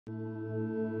This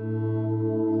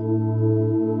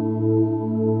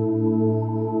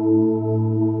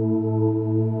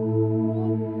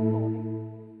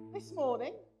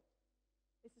morning,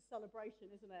 it's a celebration,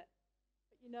 isn't it?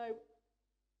 But you know,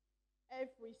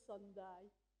 every Sunday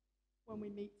when we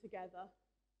meet together,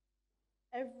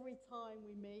 every time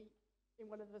we meet in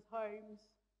one of those homes,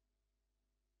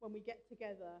 when we get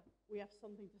together, we have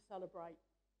something to celebrate.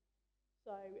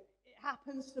 So it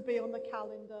happens to be on the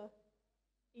calendar,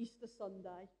 Easter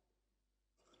Sunday,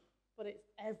 but it's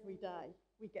every day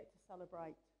we get to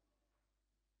celebrate.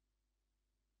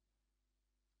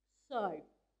 So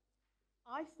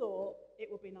I thought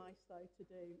it would be nice, though, to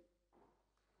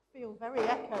feel very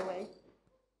echoey.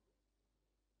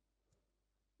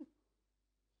 I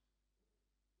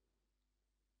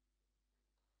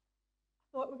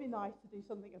thought it would be nice to do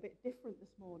something a bit different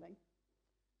this morning.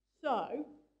 So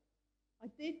I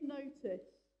did notice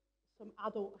some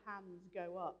adult hands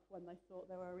go up when they thought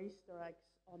there were Easter eggs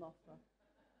on offer.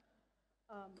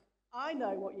 I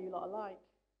know what you lot are like.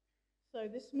 So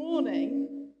this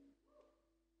morning,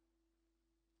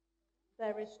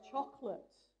 there is chocolate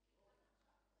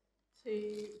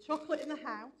in the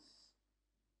house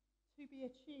to be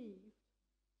achieved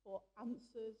for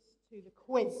answers to the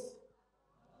quiz.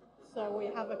 So we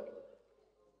have a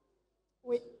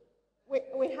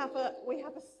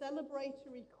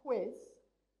celebratory quiz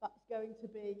that's going to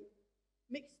be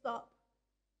mixed up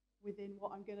within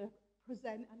what I'm going to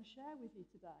present and share with you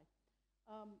today.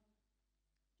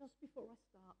 Just before I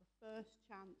start, the first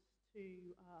chance to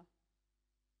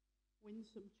win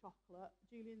some chocolate.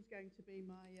 Julian's going to be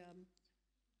my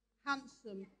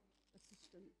handsome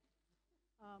assistant.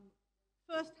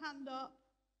 First hand up.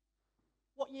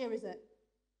 What year is it?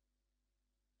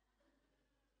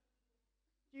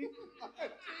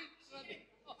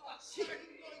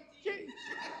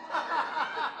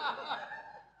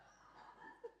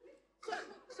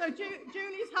 So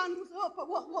Julie's hand was up, but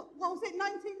what was it,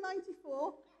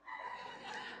 1994?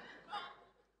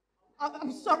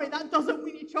 I'm sorry, that doesn't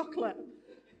win you chocolate.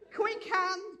 Quick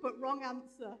hand, but wrong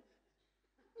answer.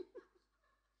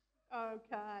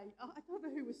 Okay. I don't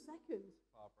know who was second.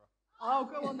 Barbara. Oh,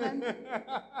 go on then.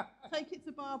 Take it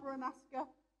to Barbara and ask her.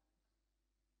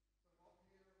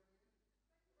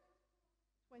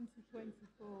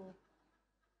 2024.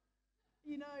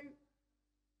 You know,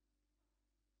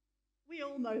 we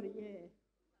all know the year.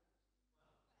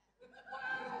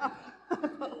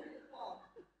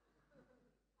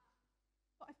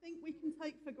 But I think we can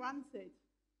take for granted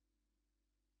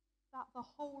that the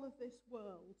whole of this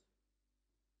world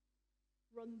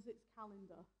runs its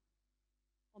calendar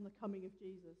on the coming of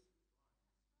Jesus.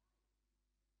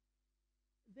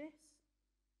 This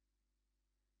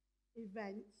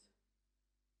event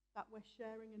that we're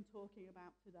sharing and talking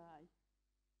about today,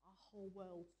 our whole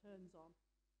world turns on.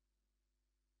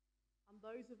 And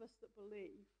those of us that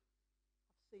believe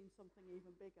have seen something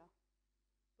even bigger.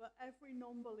 But every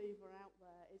non-believer out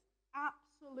there is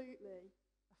absolutely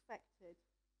affected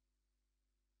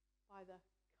by the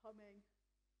coming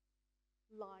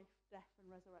life, death, and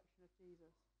resurrection of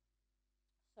Jesus.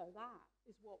 So that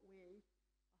is what we are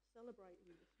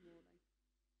celebrating this morning.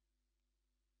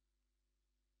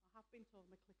 I have been told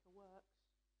my clicker works.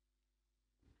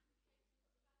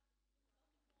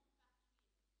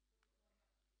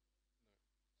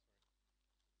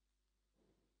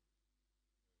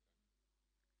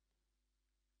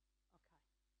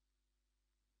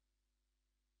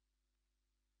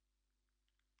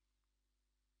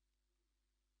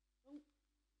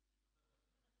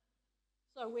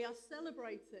 So we are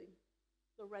celebrating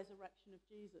the resurrection of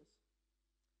Jesus.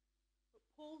 But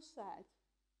Paul said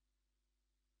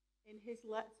in his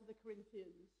letter to the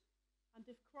Corinthians, and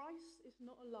if Christ is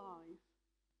not alive,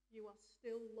 you are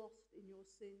still lost in your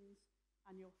sins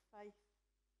and your faith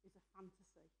is a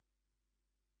fantasy.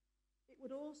 It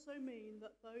would also mean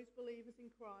that those believers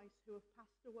in Christ who have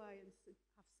passed away and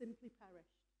have simply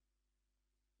perished,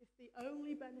 if the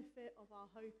only benefit of our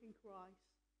hope in Christ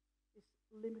is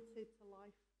limited to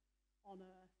life on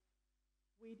earth,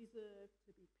 we deserve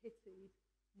to be pitied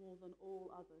more than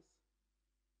all others.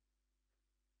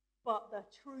 But the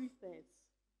truth is,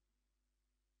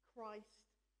 Christ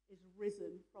is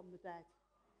risen from the dead.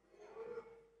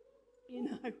 You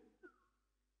know,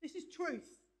 this is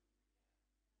truth.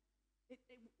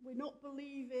 We're not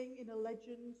believing in a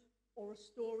legend or a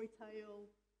story tale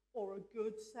or a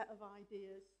good set of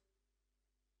ideas.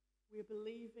 We're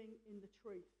believing in the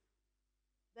truth.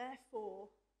 Therefore,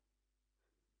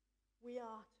 we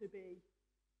are to be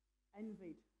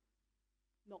envied,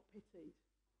 not pitied.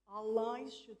 Our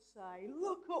lives should say,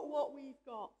 look at what we've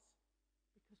got,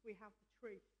 because we have the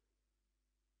truth.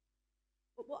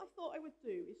 what I thought I would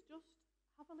do is just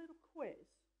have a little quiz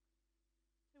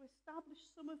to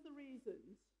establish some of the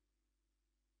reasons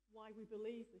why we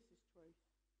believe this is true.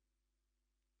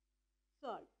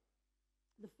 So,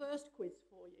 the first quiz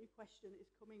for you, question is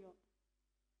coming up.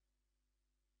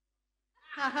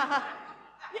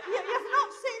 You've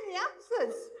not seen the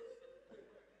answers.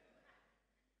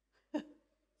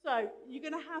 So, you're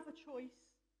going to have a choice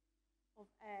of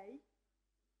A,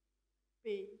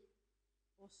 B,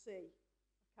 or C.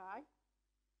 Okay?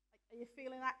 Are you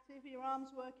feeling active? Are your arms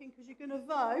working? Because you're going to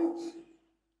vote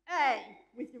A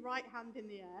with your right hand in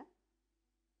the air.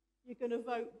 You're going to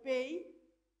vote B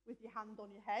with your hand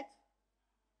on your head.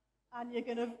 And you're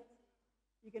going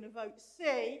to vote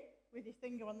C with your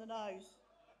finger on the nose.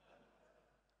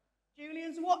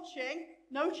 Julian's watching.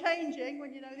 No changing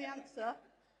when you know the answer.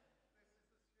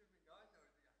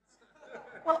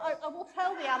 Well, I will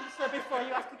tell the answer before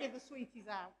you have to give the sweeties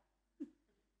out.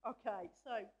 Okay,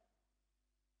 so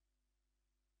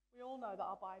we all know that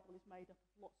our Bible is made up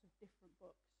of lots of different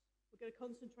books. We're going to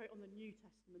concentrate on the New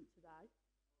Testament today.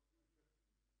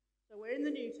 So we're in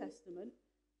the New Testament.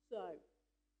 So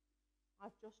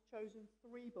I've just chosen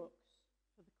 3 books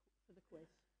for the quiz.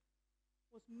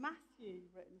 Was Matthew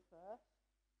written first?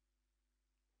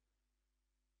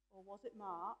 Or was it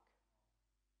Mark?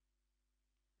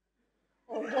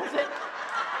 Or was it...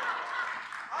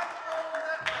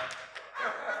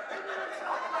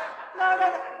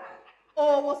 No.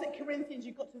 Or was it Corinthians?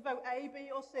 You've got to vote A, B,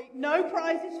 or C. No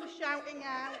prizes for shouting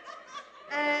out.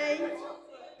 A,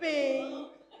 B,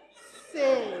 C.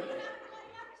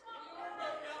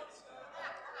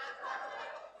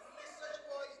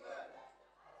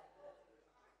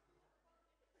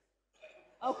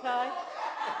 Okay.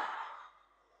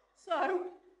 So,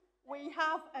 we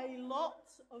have a lot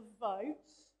of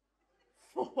votes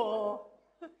for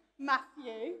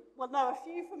Matthew. Well, no, a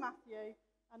few for Matthew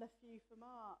and a few for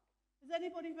Mark. Has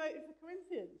anybody voted for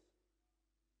Corinthians?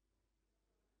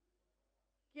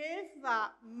 Give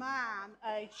that man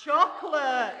a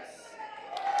chocolate.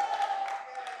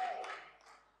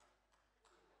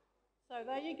 So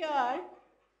there you go.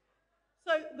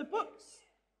 So the books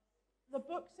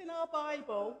in our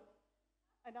Bible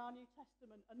and our New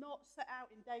Testament are not set out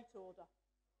in date order.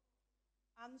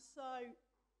 And so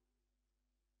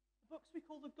the books we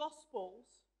call the Gospels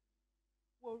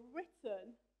were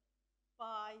written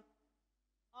by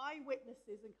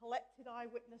eyewitnesses and collected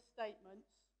eyewitness statements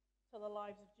to the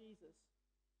lives of Jesus.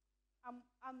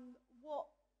 And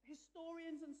what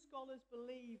historians and scholars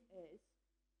believe is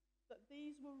that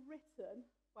these were written,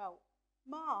 well,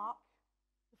 Mark,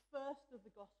 the first of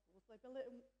the Gospels, they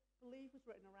believe was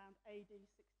written around AD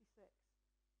 66.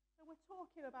 So we're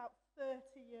talking about 30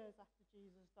 years after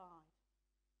Jesus died.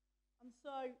 And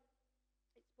so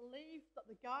it's believed that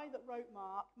the guy that wrote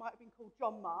Mark might have been called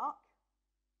John Mark,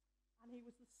 and he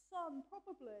was the son,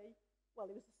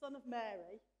 he was the son of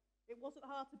Mary. It wasn't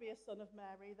hard to be a son of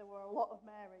Mary. There were a lot of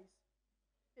Marys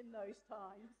in those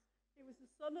times. He was the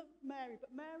son of Mary,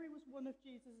 but Mary was one of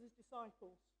Jesus'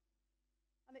 disciples.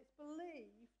 And it's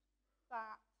believed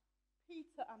that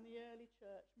Peter and the early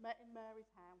church met in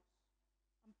Mary's house,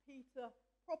 and Peter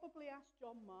probably asked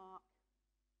John Mark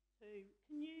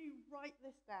can you write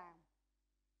this down?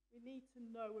 We need to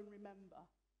know and remember.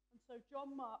 And so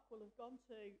John Mark will have gone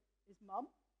to his mum,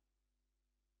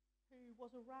 who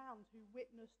was around, who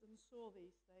witnessed and saw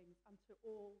these things, and to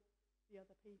all the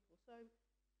other people. So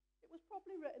it was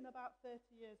probably written about 30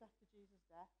 years after Jesus'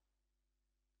 death.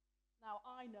 Now,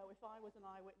 I know if I was an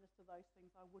eyewitness to those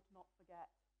things, I would not forget.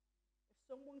 If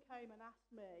someone came and asked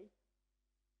me,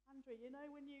 Andrea, you know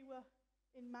when you were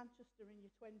in Manchester in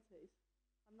your 20s,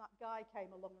 and that guy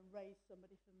came along and raised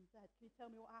somebody from the dead, can you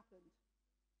tell me what happened?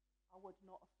 I would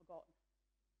not have forgotten.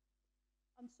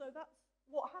 And so that's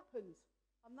what happened.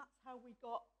 And that's how we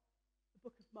got the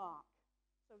book of Mark.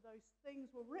 So those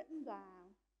things were written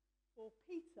down for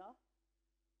Peter,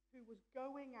 who was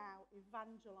going out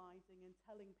evangelizing and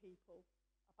telling people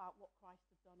about what Christ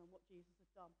had done and what Jesus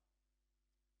had done.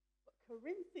 But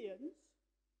Corinthians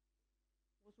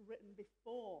was written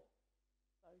before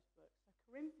those books. So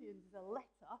Corinthians is a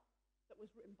letter that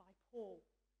was written by Paul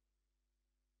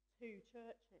to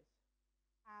churches.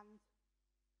 And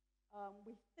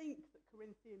we think that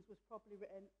Corinthians was probably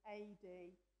written AD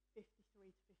 53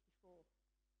 to 54.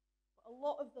 But a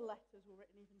lot of the letters were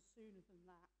written even sooner than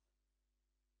that.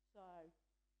 So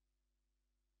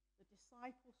the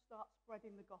disciples start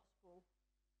spreading the gospel.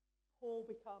 Paul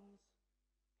becomes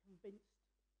convinced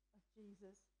of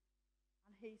Jesus,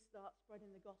 and he starts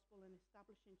spreading the gospel and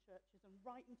establishing churches and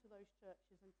writing to those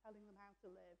churches and telling them how to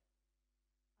live.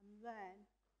 And then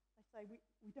they say,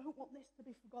 we don't want this to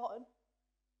be forgotten.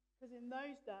 Because in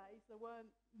those days, there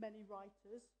weren't many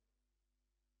writers.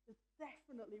 There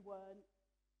definitely weren't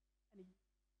any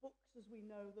books as we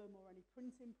know them, or any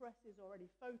printing presses, or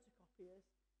any photocopiers.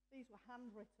 These were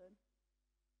handwritten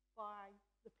by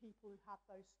the people who had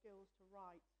those skills to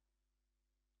write,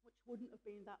 which wouldn't have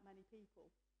been that many people.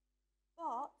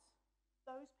 But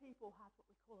those people had what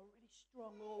we call a really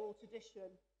strong oral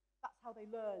tradition. That's how they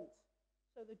learned.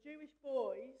 So the Jewish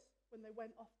boys, when they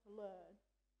went off to learn,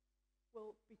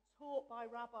 will be taught by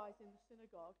rabbis in the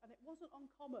synagogue, and it wasn't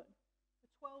uncommon for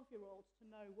 12-year-olds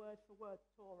to know word for word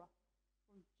Torah,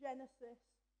 from Genesis,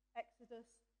 Exodus,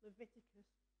 Leviticus,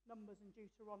 Numbers, and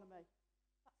Deuteronomy.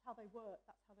 That's how they worked,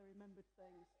 that's how they remembered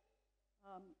things.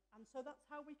 And so that's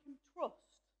how we can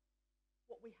trust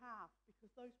what we have,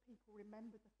 because those people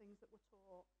remembered the things that were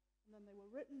taught, and then they were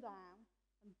written down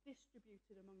and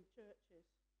distributed among the churches.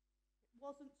 It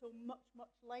wasn't until much,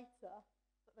 much later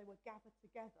that they were gathered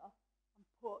together and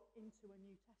put into a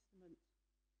New Testament.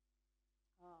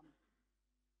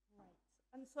 Great.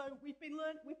 And so we've been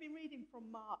reading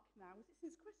from Mark now. Is it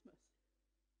since Christmas?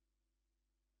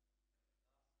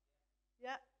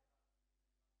 Yeah.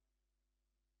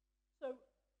 So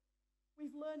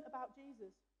we've learned about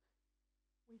Jesus.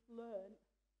 We've learned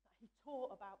that he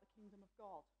taught about the kingdom of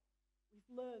God. We've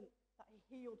learned that he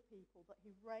healed people, that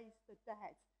he raised the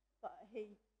dead, that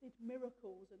he did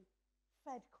miracles and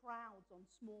fed crowds on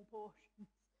small portions.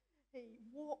 He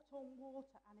walked on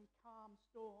water and he calmed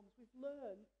storms. We've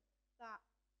learned that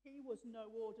he was no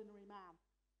ordinary man.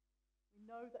 We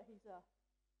know that he's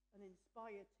an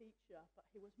inspired teacher, but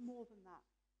he was more than that.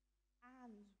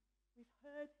 And we've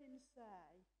heard him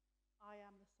say, I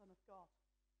am the Son of God.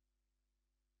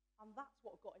 And that's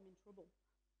what got him in trouble,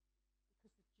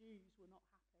 because the Jews were not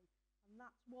happy. And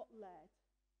that's what led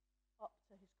up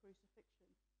to his crucifixion,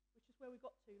 which is where we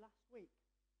got to last week.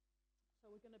 So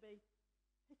we're going to be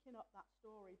picking up that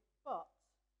story. But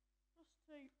just to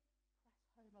press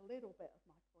home a little bit of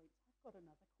my points, I've got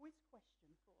another quiz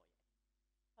question for you.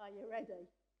 Are you ready?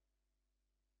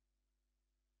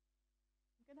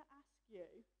 I'm going to ask you,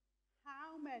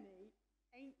 how many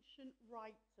ancient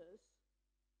writers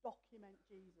document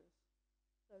Jesus?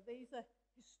 So these are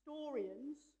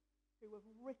historians who have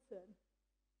written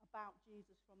about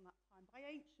Jesus from that time. By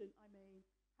ancient, I mean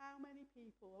how many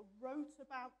people wrote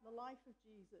about the life of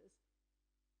Jesus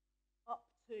up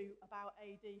to about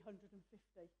AD 150.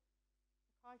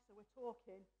 Okay, so we're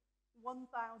talking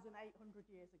 1,800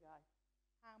 years ago.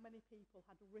 How many people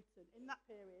had written in that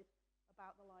period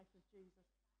about the life of Jesus?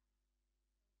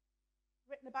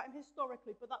 Written about him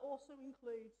historically, but that also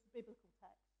includes biblical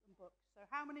texts and books. So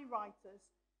how many writers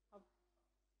have...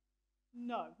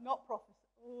 No, not prophecy.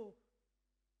 Oh,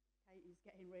 Katie's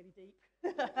getting really deep.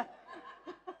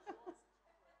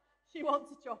 She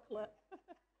wants a chocolate.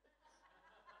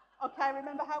 Okay,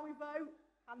 remember how we vote?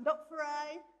 Hand up for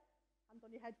A, hand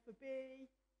on your head for B,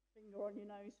 finger on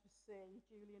your nose for C.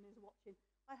 Julian is watching.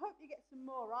 I hope you get some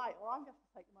more right, or I'm going to have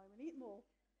to take them home and eat them all.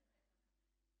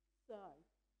 So,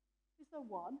 is there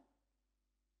 1?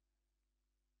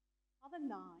 Are there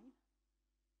 9?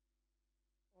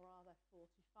 Or are there 45?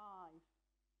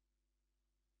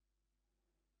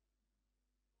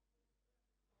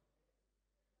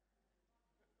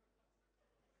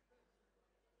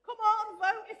 Come on,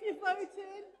 vote if you're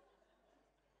voting.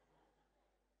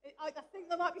 I think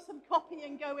there might be some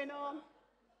copying going on.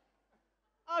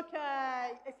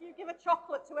 Okay, if you give a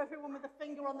chocolate to everyone with a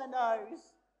finger on their nose.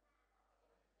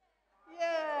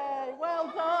 Yay,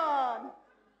 well done.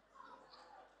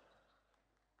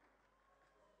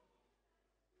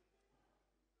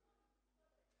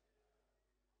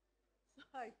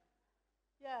 So,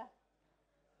 yeah.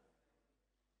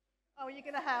 Oh, are you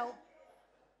going to help?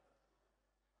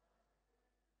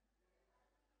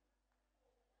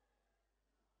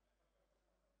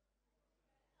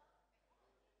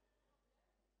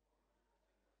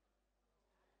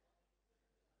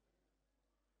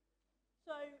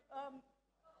 So,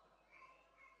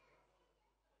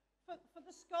 for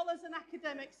the scholars and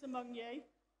academics among you,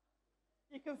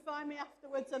 you can find me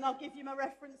afterwards and I'll give you my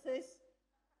references.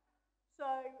 So,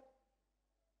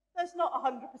 there's not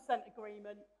 100%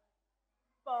 agreement,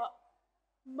 but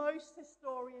most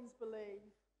historians believe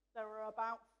there are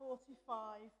about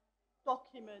 45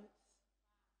 documents,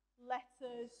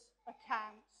 letters,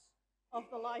 accounts of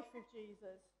the life of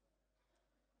Jesus.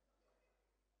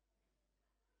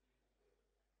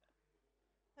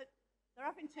 They're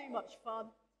having too much fun.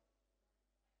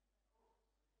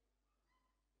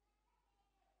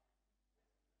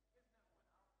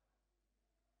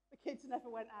 The kids never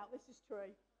went out, this is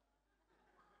true.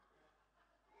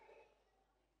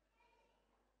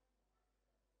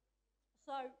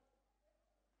 So,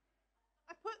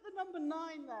 the number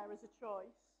 9 there as a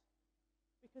choice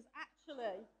because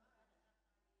actually,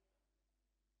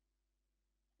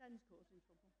 Jen's causing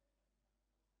trouble.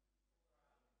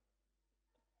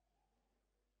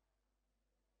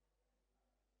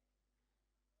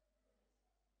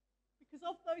 Because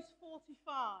of those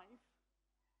 45,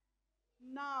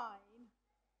 9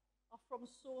 are from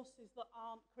sources that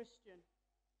aren't Christian.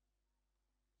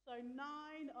 So 9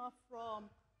 are from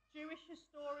Jewish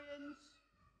historians,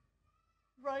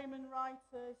 Roman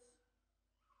writers.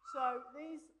 So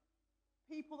these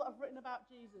people that have written about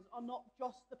Jesus are not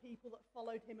just the people that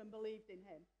followed him and believed in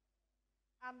him.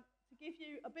 And to give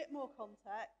you a bit more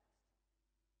context,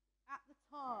 at the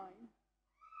time,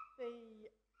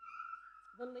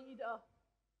 the leader,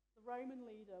 the Roman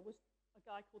leader, was a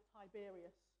guy called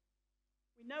Tiberius.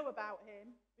 We know about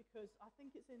him because I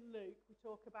think it's in Luke, we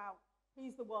talk about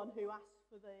he's the one who asked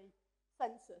for the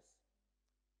census.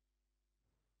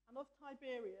 And of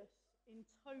Tiberius, in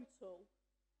total,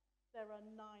 there are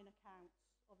 9 accounts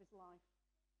of his life.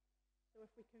 So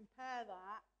if we compare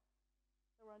that,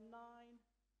 there are 9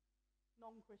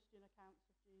 non-Christian accounts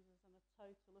of Jesus and a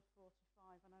total of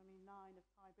 45 and only 9 of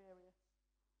Tiberius.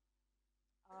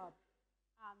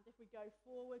 And if we go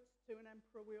forward to an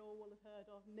emperor we all will have heard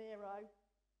of, Nero,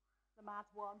 the mad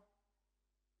one,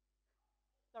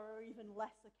 there are even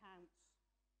less accounts.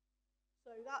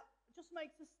 So that just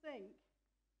makes us think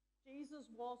Jesus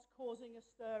was causing a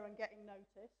stir and getting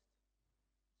noticed.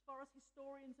 As far as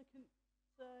historians are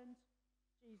concerned,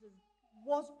 Jesus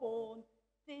was born,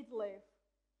 did live,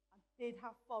 and did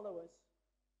have followers.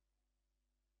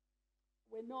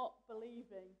 We're not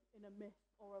believing in a myth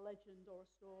or a legend or a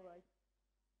story.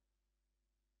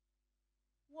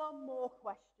 One more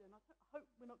question. I hope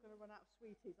we're not going to run out of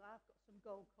sweeties. I have got some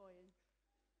gold coins.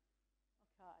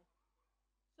 Okay.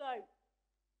 So,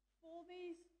 for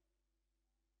these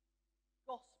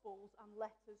Gospels and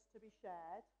letters to be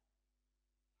shared,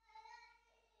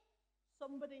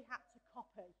 somebody had to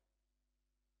copy.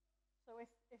 So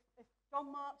if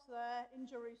John Mark's there in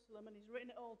Jerusalem and he's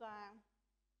written it all down,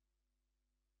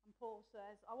 and Paul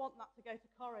says, I want that to go to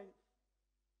Corinth,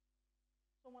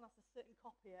 someone has to sit and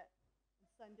copy it and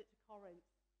send it to Corinth.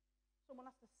 Someone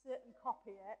has to sit and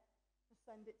copy it to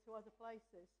send it to other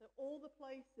places. So all the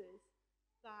places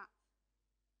that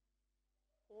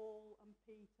Paul and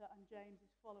Peter and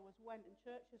James's followers went and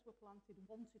churches were planted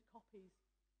wanted copies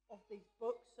of these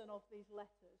books and of these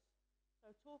letters.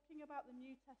 So talking about the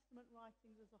New Testament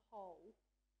writings as a whole,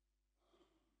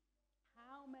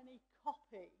 how many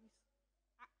copies,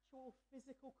 actual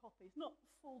physical copies, not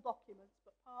full documents,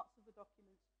 but parts of the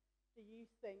documents, do you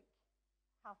think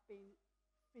have been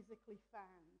physically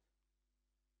found?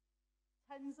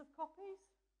 Tens of copies?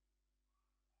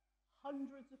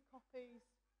 Hundreds of copies?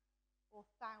 Or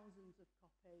thousands of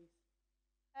copies?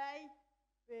 A,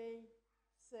 B,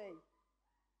 C.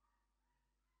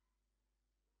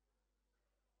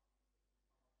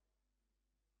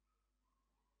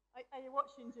 Are you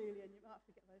watching, Julian? You might have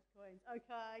to get those coins.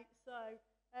 Okay, so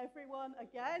everyone,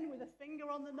 again, with a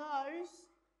finger on the nose,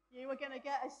 you are going to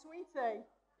get a sweetie.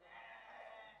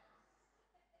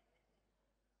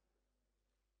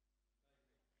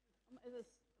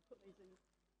 Put these in.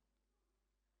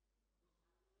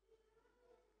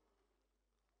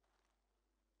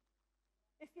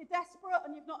 If you're desperate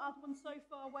and you've not had one so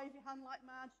far, wave your hand like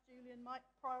mad. Julian might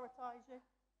prioritise you.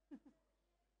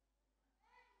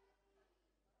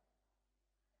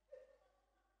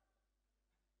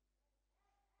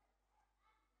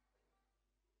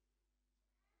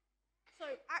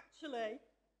 So actually,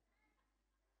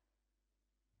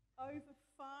 over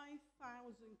 5,000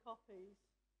 copies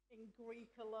in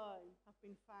Greek alone have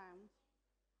been found.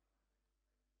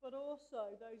 But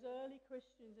also, those early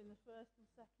Christians in the 1st and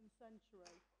 2nd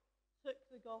century took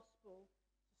the gospel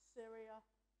to Syria,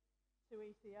 to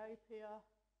Ethiopia,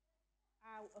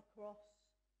 out across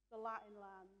the Latin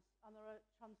lands, and there are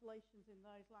translations in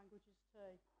those languages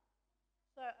too.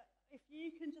 So if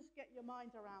you can just get your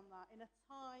mind around that, in a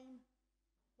time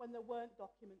when there weren't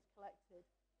documents collected,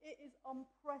 it is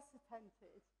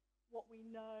unprecedented what we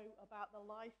know about the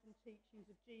life and teachings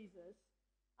of Jesus.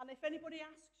 And if anybody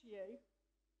asks you,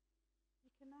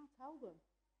 you can now tell them.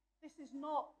 This is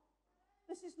not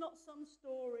some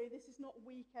story. This is not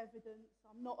weak evidence.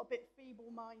 I'm not a bit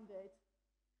feeble-minded.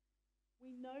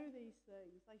 We know these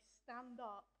things. They stand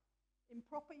up in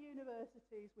proper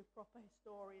universities with proper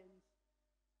historians.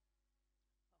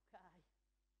 Okay.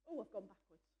 Oh, I've gone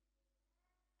backwards.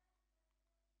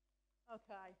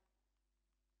 Okay.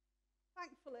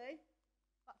 Thankfully,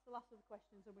 that's the last of the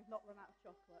questions and we've not run out of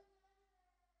chocolate.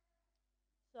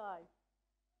 So,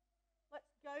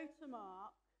 let's go to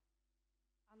Mark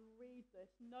and read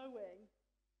this, knowing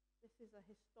this is a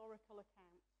historical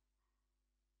account.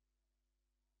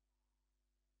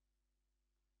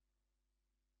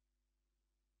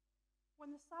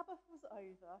 When the Sabbath was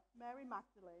over, Mary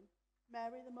Magdalene,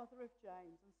 Mary the mother of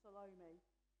James, and Salome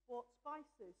bought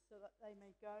spices so that they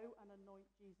may go and anoint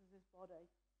Jesus' body.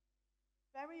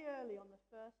 Very early on the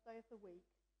first day of the week,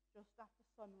 just after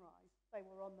sunrise, they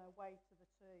were on their way to the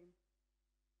tomb.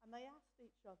 And they asked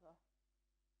each other,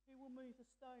 "Who will move the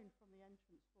stone from the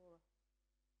entrance for us?"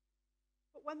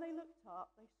 But when they looked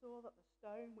up, they saw that the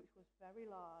stone, which was very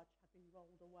large, had been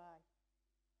rolled away.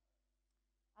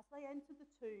 As they entered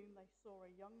the tomb, they saw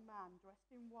a young man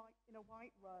dressed in a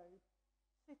white robe,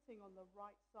 sitting on the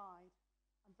right side,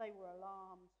 and they were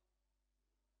alarmed.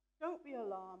 "Don't be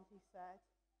alarmed," he said.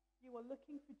 "You are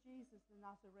looking for Jesus the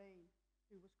Nazarene,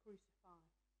 who was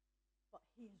crucified. But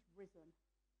he is risen.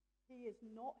 He is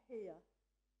not here.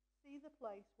 See the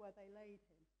place where they laid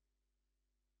him.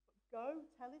 But go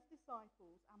tell his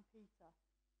disciples and Peter,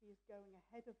 he is going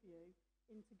ahead of you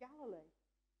into Galilee.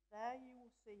 There you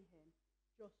will see him,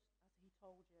 just as he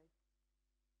told you."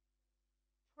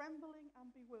 Trembling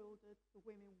and bewildered, the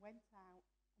women went out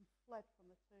and fled from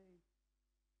the tomb.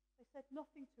 They said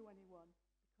nothing to anyone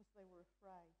because they were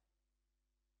afraid.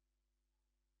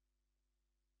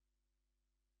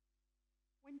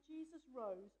 When Jesus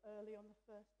rose early on the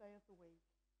first day of the week,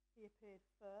 he appeared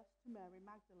first to Mary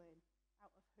Magdalene,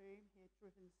 out of whom he had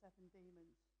driven 7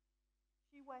 demons.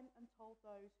 She went and told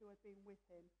those who had been with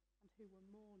him and who were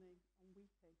mourning and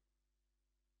weeping.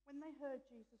 When they heard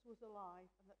Jesus was alive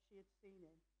and that she had seen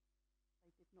him,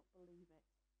 they did not believe it.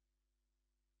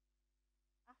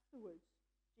 Afterwards,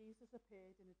 Jesus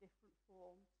appeared in a different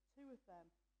form to 2 of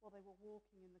them while they were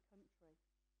walking in the country.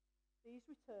 These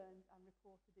returned and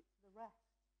reported it to the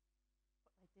rest,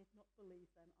 but they did not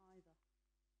believe them either.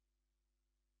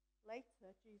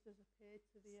 Later, Jesus appeared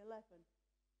to the 11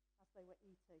 as they were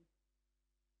eating.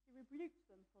 He rebuked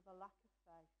them for the lack of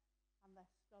faith and their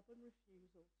stubborn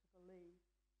refusal to believe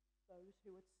those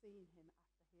who had seen him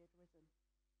after he had risen.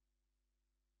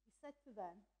 He said to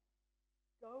them,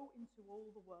 "Go into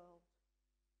all the world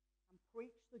and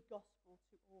preach the gospel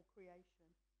to all creation.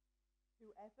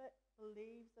 Whoever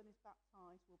believes and is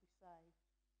baptized will be saved,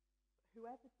 but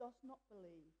whoever does not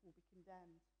believe will be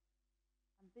condemned.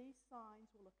 And these signs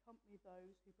will accompany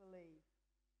those who believe.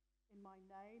 In my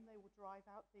name they will drive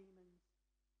out demons.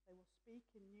 They will speak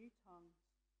in new tongues.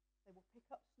 They will pick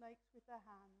up snakes with their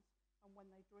hands, and when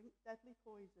they drink deadly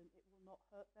poison, it will not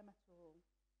hurt them at all.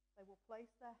 They will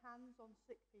place their hands on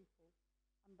sick people,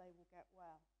 and they will get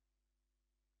well."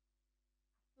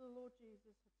 After the Lord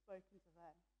Jesus had spoken to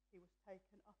them, he was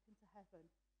taken up into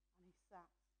heaven, and he sat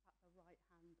at the right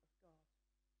hand of God.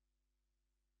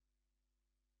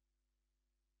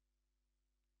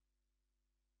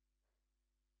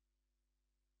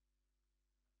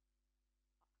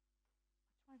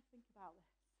 I try and think about this.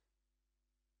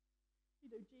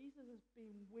 Jesus has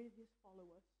been with his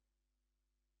followers.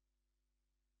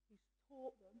 He's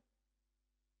taught them.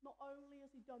 Not only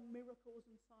has he done miracles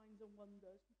and signs and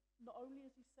wonders, not only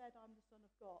has he said, "I'm the Son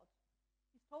of God,"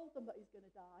 he's told them that he's going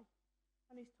to die,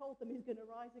 and he's told them he's going to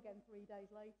rise again 3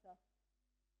 days later.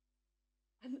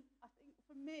 And I think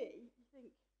for me, you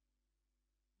think,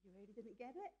 you really didn't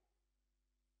get it?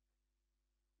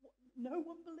 What, no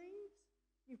one believes?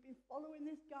 You've been following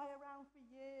this guy around for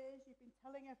years, you've been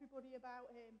telling everybody about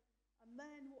him, and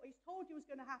then what he's told you is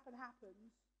going to happen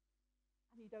happens,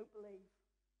 and you don't believe.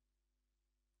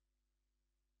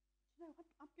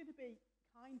 I'm going to be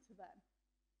kind to them,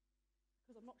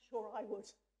 because I'm not sure I would.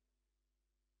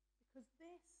 Because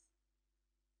this is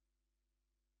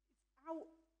out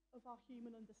of our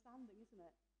human understanding, isn't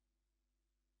it?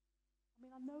 I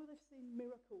mean, I know they've seen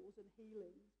miracles and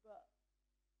healings, but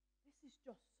this is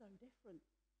just so different.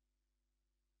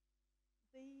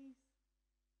 These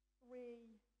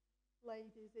 3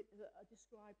 ladies that are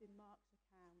described in Mark's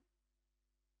account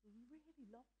really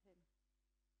loved him.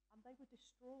 And they were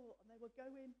distraught, and they were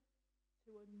going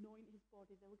to anoint his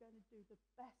body. They were going to do the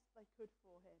best they could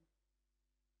for him.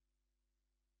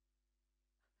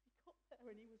 They got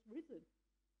there and he was risen.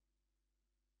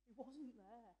 He wasn't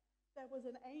there. There was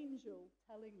an angel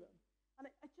telling them.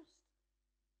 And this is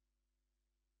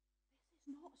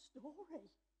not a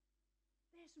story.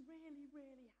 This really,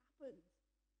 really happened.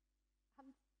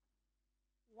 And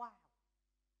wow.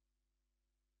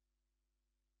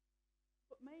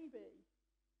 But maybe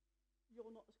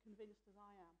you're not as convinced as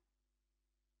I am.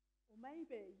 Or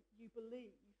maybe you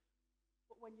believe,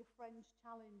 but when your friends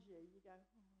challenge you, you go,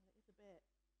 "Oh, it is a bit.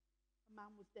 A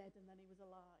man was dead and then he was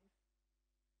alive."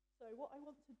 So what I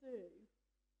want to do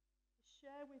is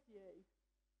share with you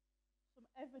some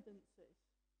evidences,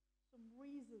 some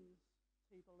reasons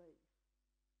to believe.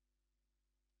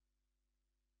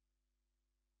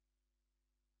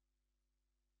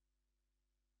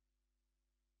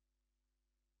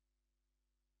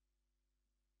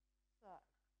 So,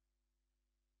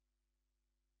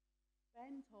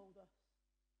 Ben told us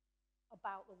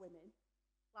about the women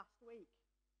last week.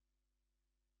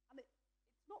 And it's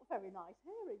not very nice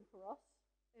hearing for us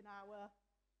in our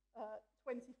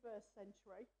 21st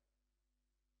century.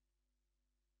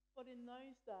 But in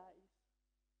those days,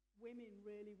 women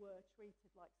really were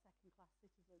treated like second-class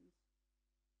citizens.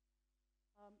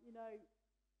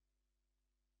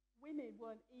 Women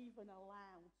weren't even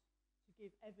allowed to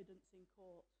give evidence in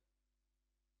court.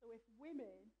 So if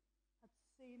women had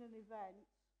seen an event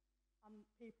and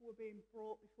people were being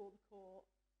brought before the court,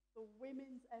 the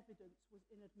women's evidence was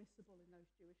inadmissible in those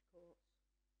Jewish courts.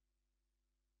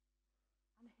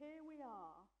 And here we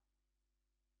are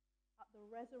at the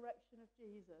resurrection of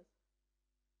Jesus,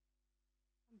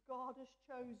 and God has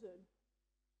chosen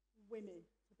women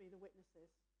to be the witnesses.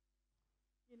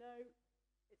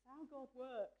 It's how God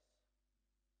works.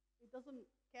 He doesn't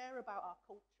care about our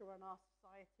culture and our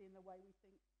society and the way we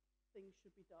think things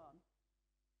should be done.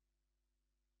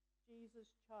 Jesus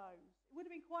chose. It would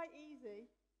have been quite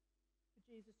easy for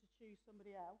Jesus to choose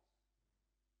somebody else.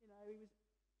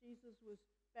 Jesus was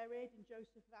buried in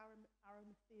Joseph of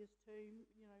Arimathea's tomb.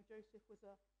 Joseph was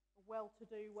a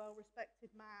well-to-do,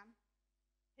 well-respected man.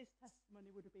 His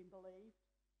testimony would have been believed.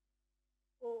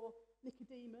 Or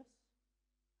Nicodemus,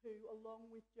 who,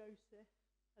 along with Joseph,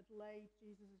 had laid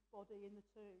Jesus' body in the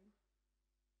tomb.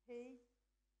 He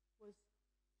was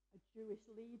a Jewish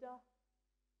leader.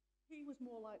 He was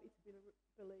more likely to be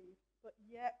believed. But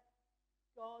yet,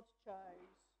 God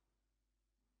chose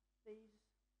these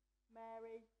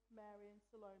Mary, and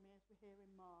Salome, as we hear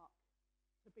in Mark,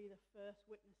 to be the first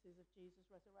witnesses of Jesus'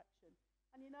 resurrection.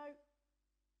 And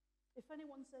if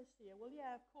anyone says to you, well,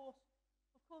 yeah, of course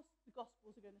the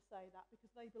Gospels are going to say that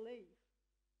because they believe.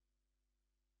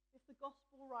 If the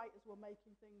Gospel writers were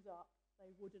making things up,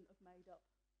 they wouldn't have made up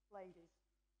ladies.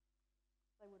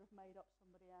 They would have made up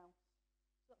somebody else.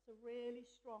 So that's a really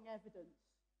strong evidence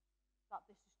that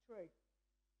this is true.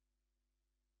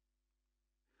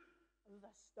 The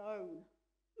stone.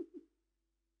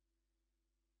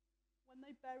 When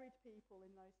they buried people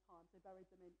in those times, they buried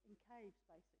them in caves,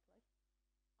 basically.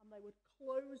 And they would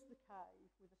close the cave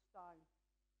with a stone.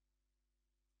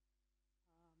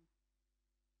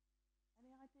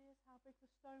 Any ideas how big the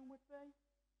stone would be?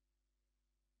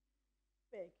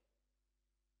 Big.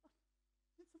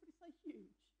 Did somebody say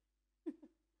huge?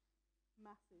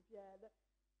 Massive, yeah.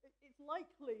 It's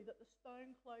likely that the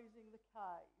stone closing the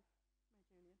cave, come here,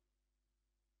 Julian,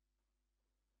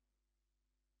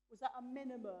 was at a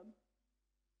minimum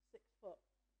 6 foot.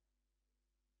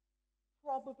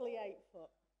 Probably 8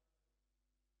 foot.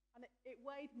 And it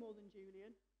weighed more than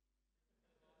Julian.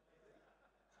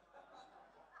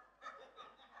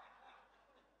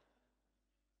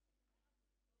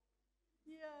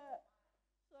 Yeah,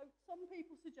 so some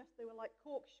people suggest they were like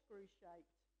corkscrew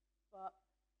shaped, but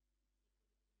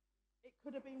it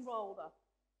could have been rolled up.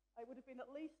 It would have been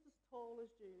at least as tall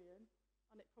as Julian,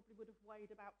 and it probably would have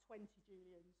weighed about 20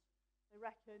 Julians. They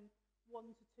reckon 1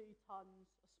 to 2 tons,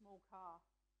 a small car.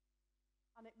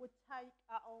 And it would take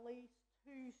at least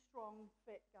 2 strong,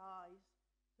 fit guys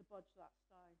to budge that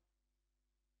stone.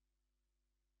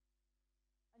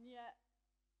 And yet,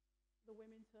 the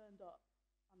women turned up,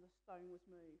 and the stone was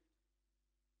moved.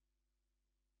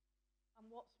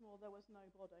 And what's more, there was no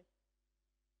body.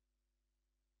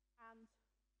 And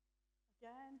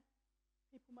again,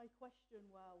 people may question,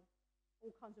 well,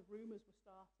 all kinds of rumours were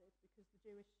started because the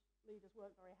Jewish leaders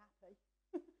weren't very happy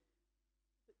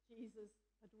that Jesus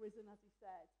had risen as he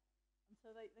said. And so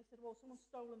they said, well, someone's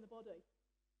stolen the body.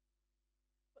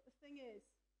 But the thing is,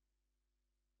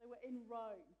 they were in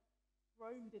Rome.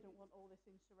 Rome didn't want all this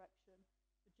insurrection.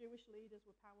 The Jewish leaders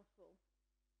were powerful.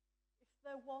 If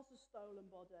there was a stolen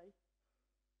body,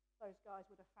 those guys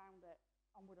would have found it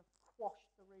and would have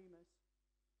quashed the rumours.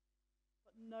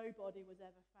 But nobody was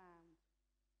ever found.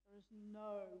 There is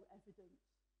no evidence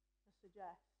to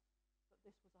suggest that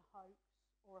this was a hoax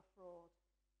or a fraud.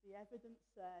 The evidence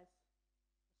says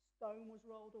the stone was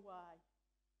rolled away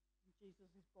and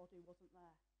Jesus' body wasn't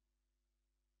there.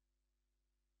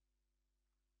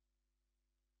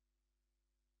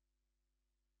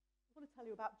 I want to tell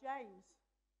you about James.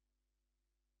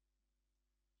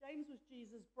 James was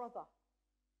Jesus' brother.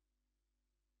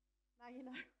 Now,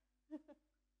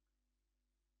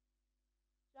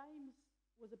 James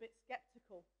was a bit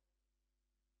skeptical.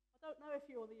 I don't know if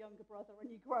you're the younger brother and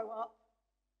you grow up.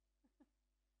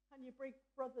 And your big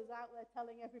brother's out there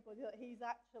telling everybody that he's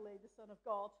actually the Son of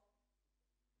God,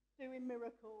 doing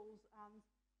miracles. And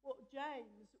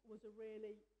James was a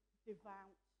really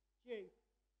devout Jew.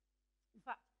 In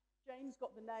fact, James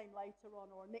got the name later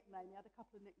on, or a nickname. He had a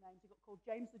couple of nicknames. He got called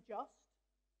James the Just.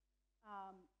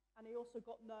 And he also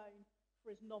got known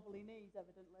for his knobbly knees,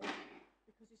 evidently,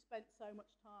 because he spent so much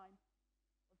time.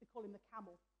 They call him the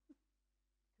camel,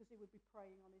 because he would be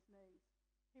praying on his knees.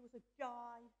 He was a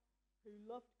guy who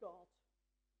loved God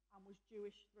and was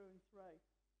Jewish through and through.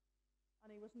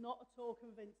 And he was not at all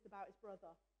convinced about his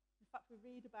brother. In fact, we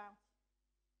read about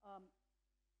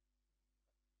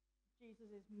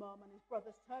Jesus' mum and his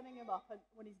brothers turning him up and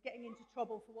when he's getting into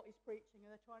trouble for what he's preaching, and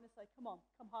they're trying to say, come on,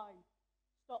 come home,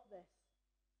 stop this.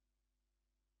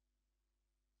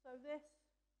 So this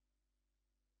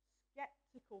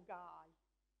skeptical guy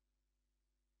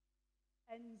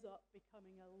ends up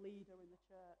becoming a leader in the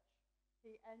church.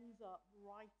 He ends up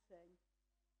writing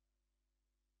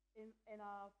in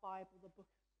our Bible the book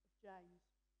of James.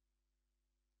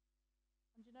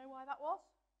 And do you know why that was?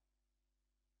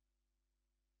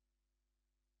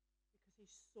 Because he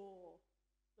saw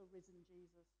the risen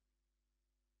Jesus.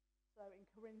 So in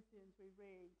Corinthians we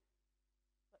read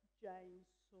that James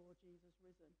saw Jesus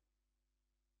risen.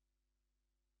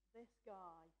 This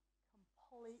guy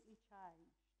completely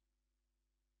changed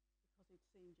because he'd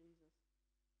seen Jesus.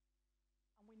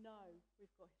 And we know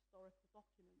we've got historical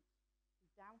documents. He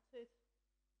doubted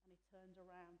and he turned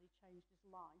around. He changed his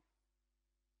life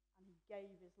and he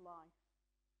gave his life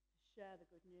to share the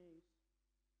good news.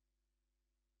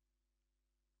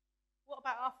 What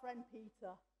about our friend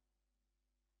Peter?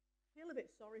 I feel a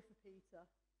bit sorry for Peter.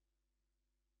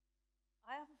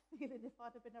 I have a feeling if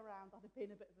I'd have been around, I'd have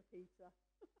been a bit of a Peter.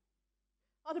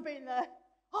 I'd have been there,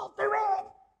 I'll do it!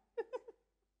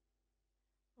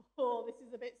 Oh, this is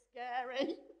a bit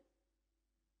scary.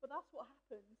 But that's what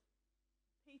happened.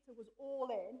 Peter was all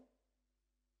in.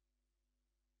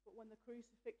 But when the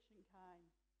crucifixion came,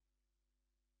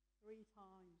 3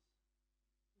 times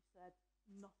he said,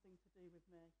 nothing to do with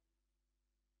me.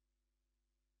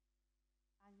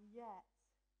 And yet,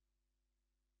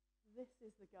 this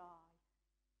is the guy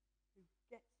who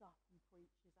gets up and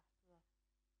preaches after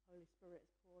the Holy Spirit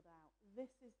is poured out.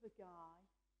 This is the guy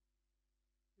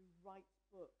who writes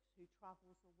books, who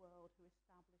travels the world, who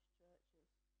established churches.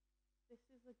 This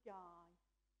is a guy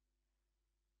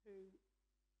who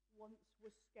once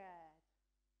was scared,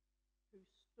 who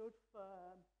stood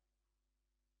firm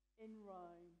in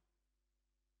Rome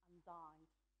and died.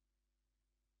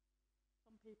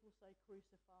 Some people say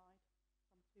crucified.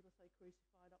 Some people say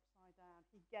crucified upside down.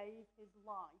 He gave his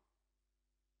life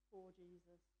for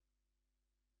Jesus.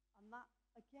 And that,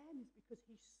 again, is because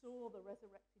he saw the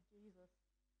resurrected Jesus.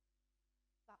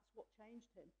 That's what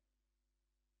changed him.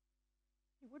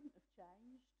 He wouldn't have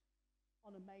changed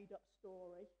on a made-up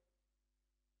story,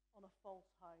 on a false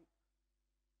hope.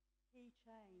 He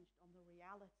changed on the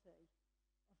reality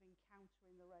of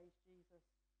encountering the raised Jesus.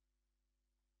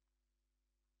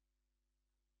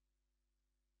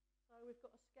 So we've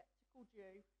got a skeptical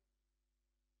Jew.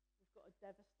 We've got a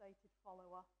devastated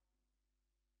follower.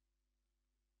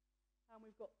 And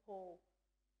we've got Paul,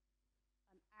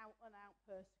 an out-and-out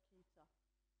persecutor.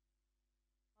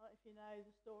 I don't know if you know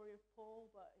the story of Paul,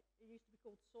 but he used to be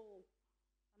called Saul.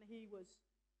 And he was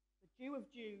the Jew of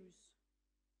Jews.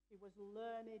 He was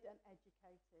learned and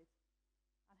educated.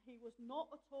 And he was not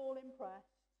at all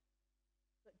impressed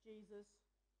that Jesus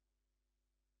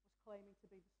was claiming to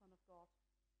be the Son of God.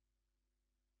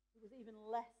 He was even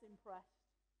less impressed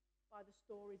by the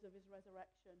stories of his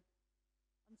resurrection.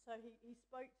 And so he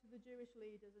spoke to the Jewish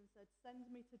leaders and said, send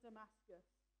me to Damascus.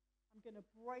 I'm going to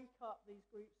break up these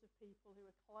groups of people who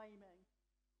are claiming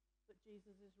that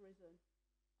Jesus is risen.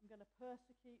 I'm going to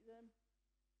persecute them.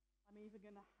 I'm even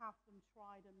going to have them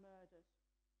tried and murdered.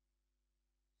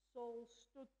 Saul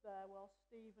stood there while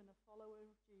Stephen, a follower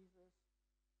of Jesus,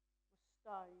 was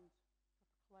stoned for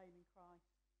proclaiming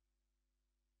Christ.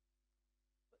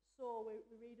 But Saul,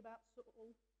 we read about Saul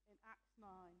in Acts 9.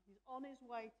 He's on his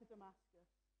way to Damascus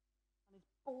and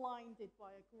is blinded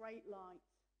by a great light.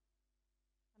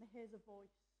 And he hears a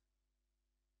voice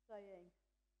saying,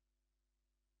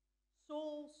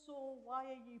 Saul, Saul, why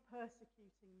are you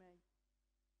persecuting me?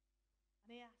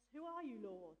 And he asks, who are you,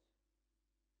 Lord?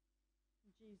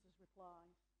 And Jesus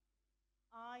replies,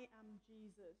 I am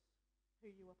Jesus who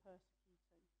you are persecuting.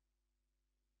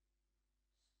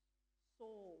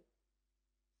 Saul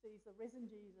sees the risen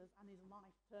Jesus and his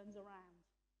life turns around.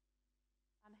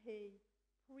 And he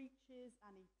preaches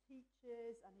and he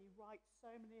teaches and he writes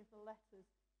so many of the letters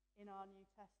in our New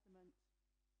Testament.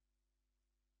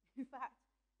 In fact,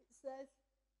 it says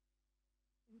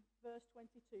verse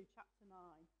 22, chapter 9,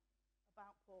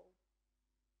 about Paul.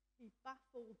 He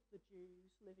baffled the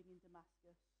Jews living in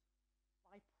Damascus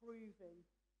by proving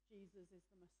Jesus is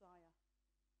the Messiah.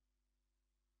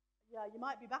 Yeah, you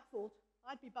might be baffled.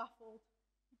 I'd be baffled.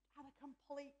 He had a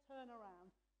complete turnaround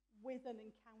with an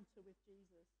encounter with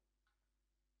Jesus.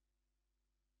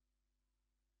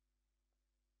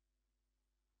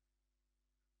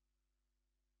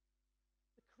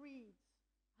 The creeds.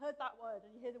 I heard that word,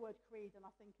 and you hear the word creed, and I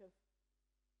think of,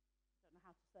 I don't know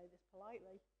how to say this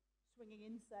politely, swinging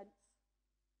incense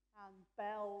and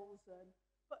bells.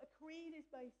 But a creed is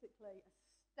basically a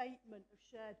statement of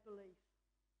shared belief.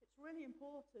 It's really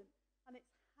important, and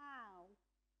it's how,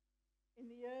 in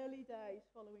the early days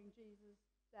following Jesus'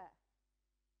 death,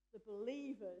 the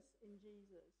believers in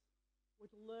Jesus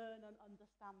would learn and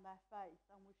understand their faith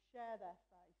and would share their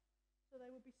faith. So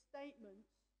they would be statements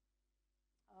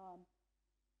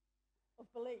of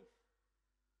belief.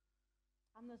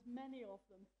 And there's many of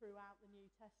them throughout the New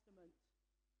Testament.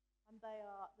 And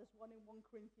there's one in 1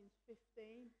 Corinthians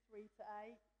 15,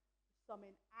 3-8, some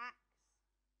in Acts,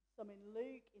 some in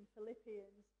Luke, in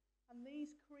Philippians. And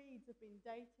these creeds have been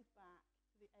dated back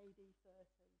to the AD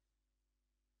 30s.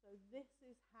 So this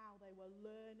is how they were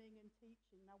learning and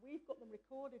teaching. Now we've got them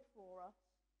recorded for us,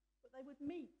 but they would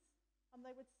meet and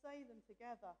they would say them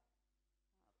together.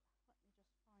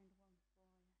 Let me just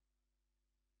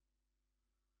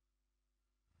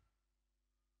find one for you.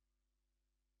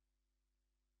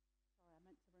 Sorry, I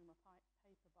meant to bring my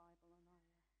paper Bible and I didn't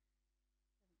pick it up.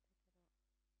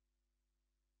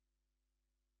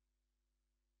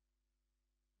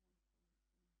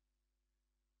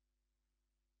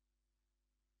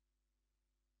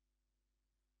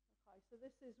 Okay, so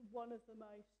this is one of the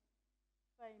most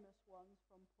famous ones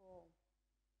from Paul.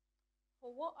 For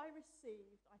what I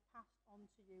received, I passed on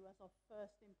to you as of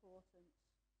first importance.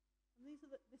 And this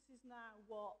is now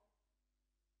what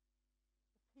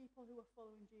the people who were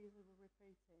following Jesus were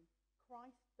repeating.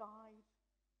 Christ died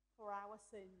for our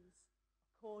sins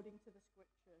according to the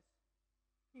scriptures.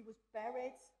 He was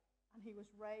buried and he was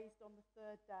raised on the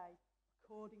third day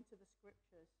according to the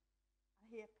scriptures. And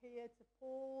he appeared to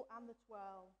Paul and the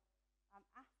 12. And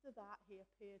after that, he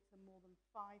appeared to more than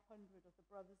 500 of the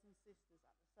brothers and sisters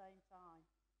at the same time,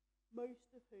 most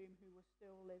of whom who were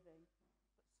still living,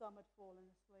 but some had fallen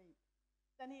asleep.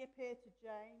 Then he appeared to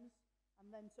James, and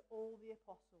then to all the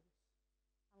apostles.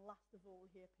 And last of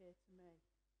all, he appeared to me.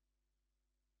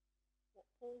 What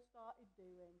Paul started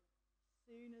doing, as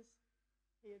soon as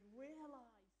he had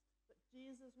realized that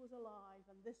Jesus was alive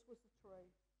and this was the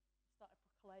truth, he started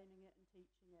proclaiming it and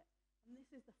teaching it. And this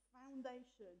is the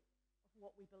foundation of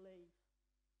what we believe.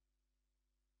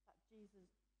 That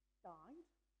Jesus died,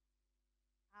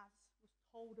 as was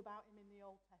told about him in the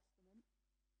Old Testament.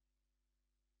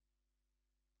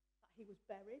 That he was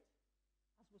buried,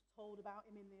 as was told about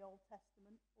him in the Old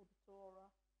Testament or the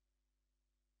Torah.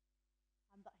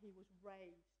 And that he was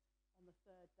raised on the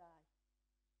third day.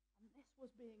 And this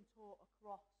was being taught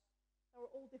across. There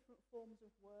were all different forms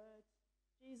of words.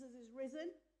 Jesus is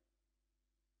risen.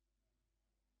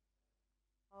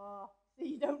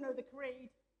 See, you don't know the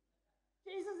creed.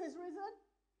 Jesus is risen.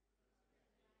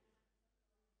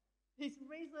 He's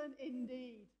risen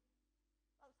indeed.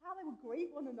 That's how they would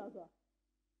greet one another.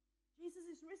 Jesus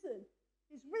is risen.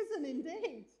 He's risen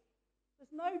indeed.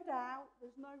 There's no doubt.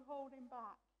 There's no holding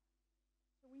back.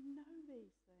 So we know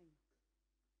these things.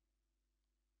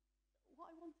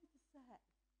 What I wanted to say.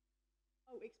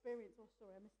 Experience.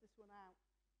 Sorry, I missed this one out.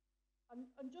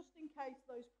 And just in case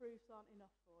those proofs aren't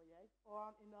enough for you, or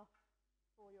aren't enough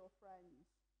for your friends,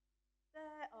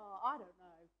 there are, I don't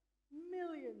know,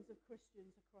 millions of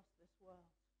Christians across this world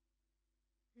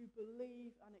who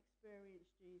believe and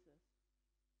experience Jesus.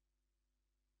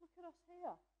 Look at us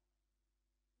here.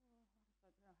 I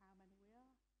don't know how many we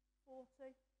are,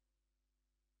 40,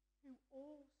 who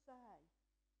all say,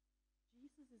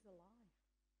 Jesus is alive.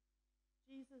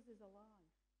 Jesus is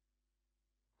alive.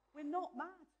 We're not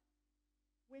mad.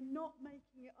 We're not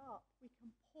making it up. We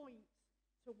can point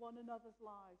to one another's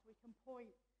lives. We can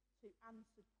point to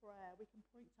answered prayer. We can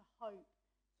point to hope,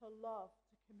 to love,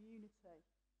 to community.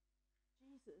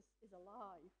 Jesus is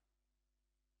alive.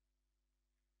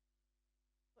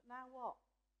 But now what?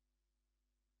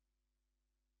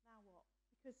 Now what?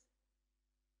 Because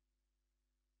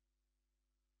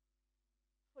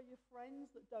for your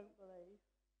friends that don't believe,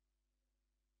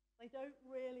 they don't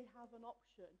really have an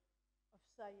option of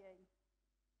saying,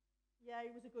 yeah,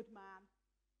 he was a good man.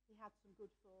 He had some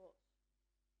good thoughts.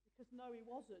 Because no, he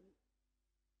wasn't.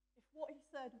 If what he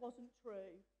said wasn't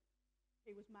true,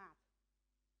 he was mad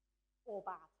or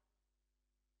bad.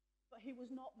 But he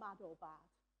was not mad or bad.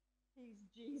 He's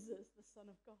Jesus, the Son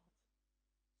of God.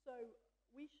 So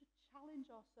we should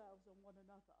challenge ourselves and one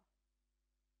another.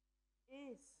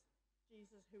 Is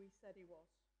Jesus who he said he was?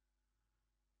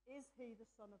 Is he the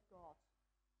Son of God?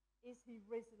 Is he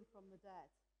risen from the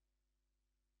dead?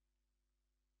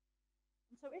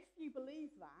 And so if you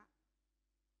believe that,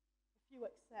 if you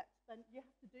accept, then you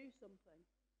have to do something.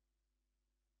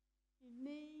 You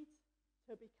need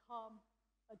to become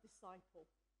a disciple.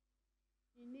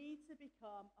 You need to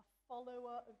become a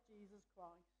follower of Jesus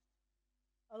Christ,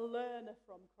 a learner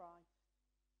from Christ.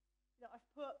 You know,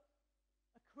 I've put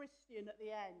a Christian at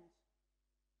the end,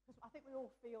 because I think we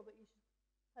all feel that you should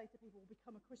say to people,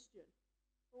 become a Christian.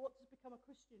 Well, what does become a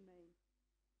Christian mean?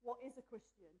 What is a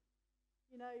Christian?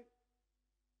 You know,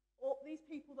 all these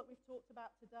people that we've talked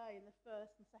about today in the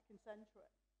 1st and 2nd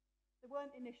century, they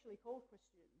weren't initially called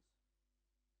Christians.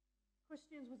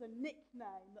 Christians was a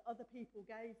nickname that other people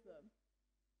gave them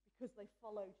because they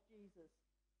followed Jesus.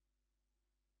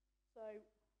 So,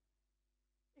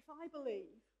 if I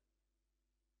believe,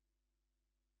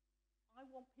 I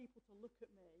want people to look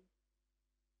at me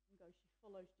and go, she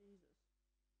follows Jesus.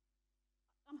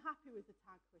 I'm happy with the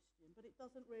tag Christian, but it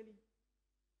doesn't really...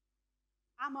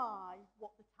 Am I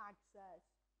what the tag says?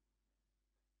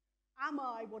 Am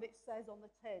I what it says on the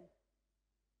tin?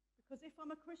 Because if I'm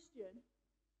a Christian,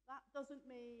 that doesn't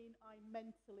mean I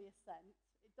mentally assent.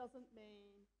 It doesn't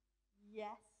mean,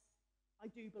 yes,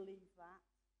 I do believe that.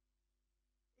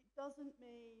 It doesn't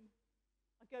mean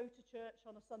I go to church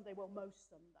on a Sunday, well, most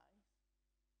Sundays.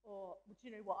 Or, do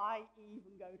you know what, I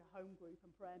even go to home group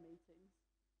and prayer meetings.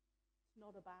 It's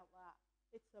not about that.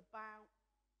 It's about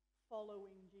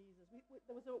following Jesus.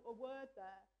 There was a word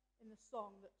there in the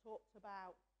song that talked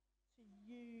about, to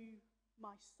you,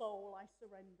 my soul, I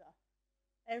surrender.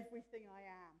 Everything I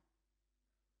am.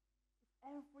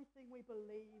 Everything we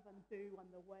believe and do and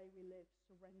the way we live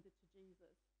surrendered to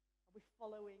Jesus. Are we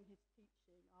following his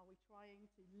teaching? Are we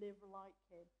trying to live like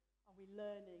him? Are we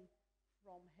learning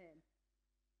from him?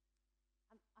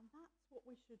 And that's what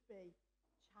we should be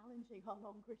challenging our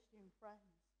non-Christian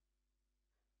friends.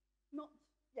 Not,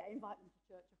 invite them to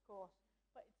church, of course,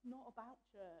 but it's not about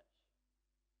church.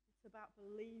 It's about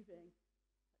believing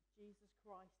that Jesus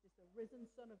Christ is the risen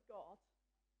Son of God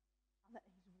and that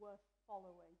he's worth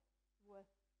following, worth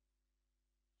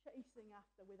chasing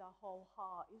after with our whole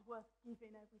heart. He's worth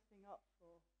giving everything up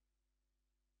for.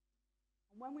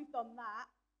 And when we've done that,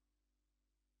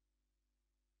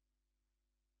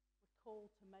 we're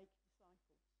called to make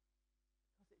disciples,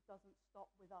 because it doesn't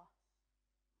stop with us.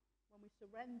 When we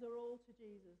surrender all to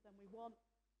Jesus, then we want...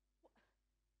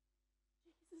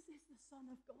 Jesus is the Son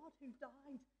of God who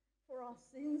died for our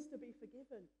sins to be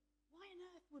forgiven. Why on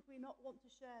earth would we not want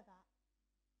to share that?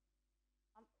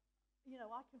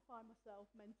 I can find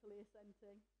myself mentally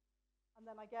assenting, and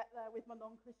then I get there with my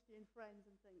non-Christian friends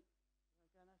and think,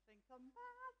 they're going to think I'm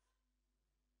bad.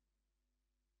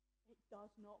 It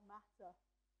does not matter.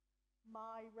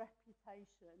 My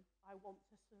reputation, I want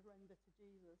to surrender to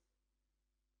Jesus.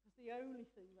 Because the only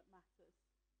thing that matters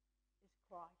is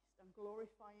Christ, and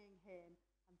glorifying him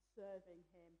and serving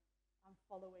him and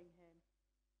following him.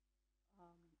 So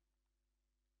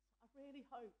I really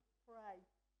hope, pray,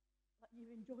 that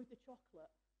you've enjoyed the chocolate,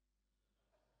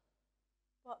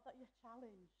 but that you're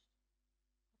challenged.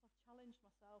 Because I've challenged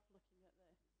myself looking at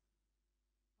this.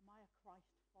 Am I a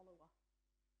Christ follower?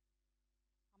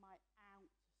 Am I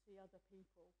out to see other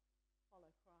people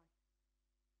follow Christ?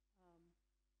 Because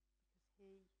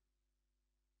he's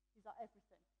our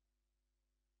everything.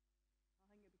 I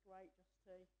think it'd be great just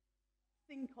to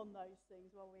think on those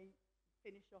things while we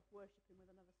finish off worshiping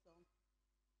with another song.